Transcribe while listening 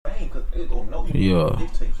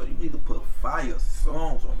mixtape. So you need to put fire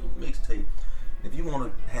songs on your mixtape. If you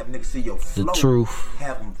want to have niggas see your flow, the truth,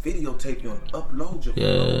 have them videotape you and upload your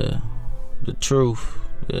flow. The truth,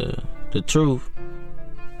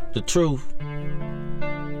 the truth.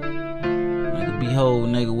 Nigga, behold,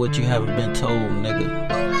 nigga, what you haven't been told, nigga.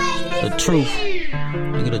 The truth,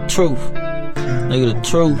 nigga, the truth, nigga, the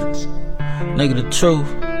truth, nigga, the truth.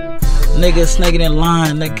 Nigga snaking in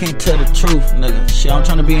line, nigga can't tell the truth, nigga. Shit, I'm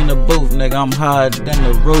tryna be in the booth, nigga. I'm higher than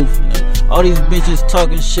the roof, nigga. All these bitches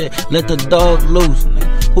talking shit, let the dog loose,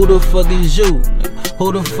 nigga. Who the fuck is you, nigga?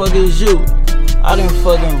 Who the fuck is you? I done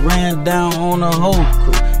fucking ran down on the whole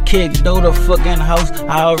crew. Kicked out the fucking house,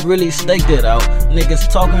 I really staked it out. Niggas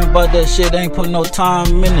talking about that shit, ain't put no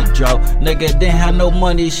time in the drought. Nigga didn't have no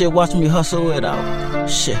money, shit, watch me hustle it out.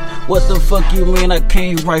 Shit, what the fuck you mean I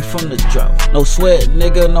came right from the drought? No sweat,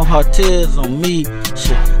 nigga, no hard tears on me.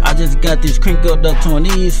 Shit, I just got these crinkled up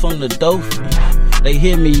 20s from the dope. They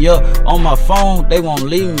hit me up on my phone, they won't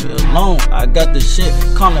leave me alone. I got the shit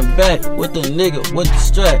calling back with the nigga with the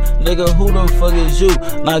strap. Nigga, who the fuck is you?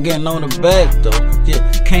 Not getting on the back though.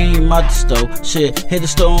 Yeah, came out the stove. Shit, hit the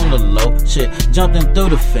store on the low. Shit, jumped in through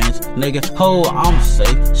the fence. Nigga, ho, I'm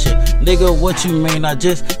safe. Shit, nigga, what you mean? I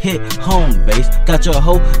just hit home base. Got your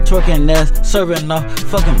hoe twerking ass, serving a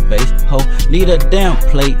fucking base. Ho, need a damn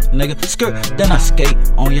plate, nigga. Skirt, then I skate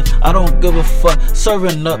on ya. I don't give a fuck.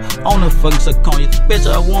 Serving up on the fucking Sequoia. Bitch,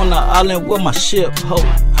 I want an island with my ship, ho.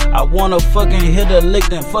 I wanna fucking hit a lick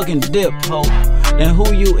then fucking dip, ho. Then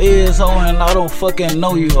who you is, ho, and I don't fucking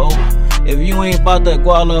know you, ho. If you ain't bout that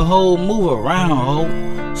guala, ho, move around, ho.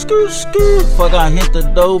 Screw, fuck, I hit the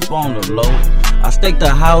dope on the low. I staked the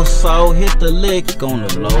house out, hit the lick on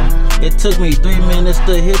the low. It took me 3 minutes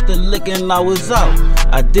to hit the lick and I was out.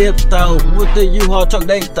 I dipped out with the U-Haul truck,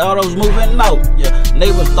 they thought I was moving out. Yeah,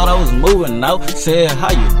 neighbors thought I was moving out. Said, how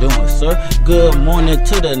you doing, sir? Good morning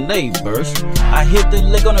to the neighbors. I hit the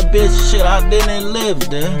lick on the bitch, shit, I didn't live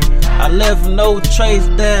there. I left no trace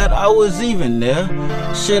that I was even there.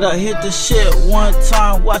 Shit, I hit the shit one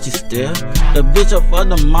time, watch it stare. The bitch up on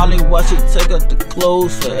the molly, watch it take up the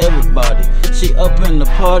clothes for everybody. She up in the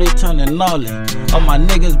party, turning gnarly. All my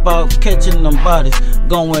niggas bout catching them bodies,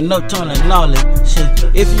 going up, turning gnarly.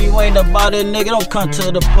 Shit, if you ain't about it, nigga, don't come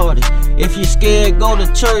to the party. If you scared, go to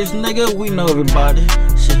church, nigga, we know everybody.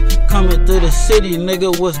 Shit, coming through the city,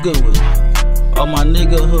 nigga, what's good with it? All my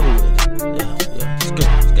nigga hood with it. Yeah,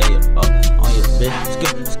 skate up on your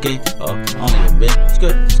bitch, skate up on your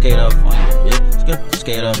bitch, skate up on your bitch,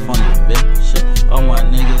 skate up on your bitch. Shit, all my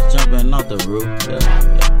niggas jumping off the roof.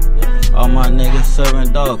 Yeah. All my niggas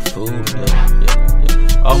serving dog food.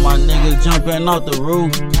 Yeah. All my niggas jumping off the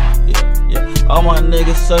roof. Yeah. All my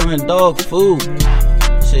niggas serving dog food.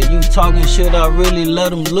 Shit, you talking shit, I really let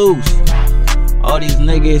them loose. All these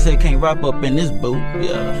niggas, they can't rap up in this boot.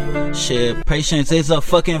 Yeah. Shit, patience is a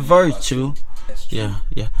fucking virtue. Yeah.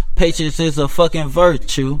 Patience is a fucking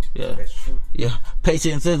virtue. Yeah.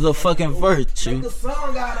 Patience is a fucking virtue.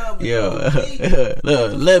 Yeah.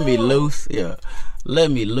 Let me loose. Yeah.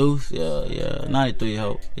 Let me loose. Yeah. 93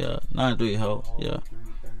 hope. Yeah. 93 hope. Yeah.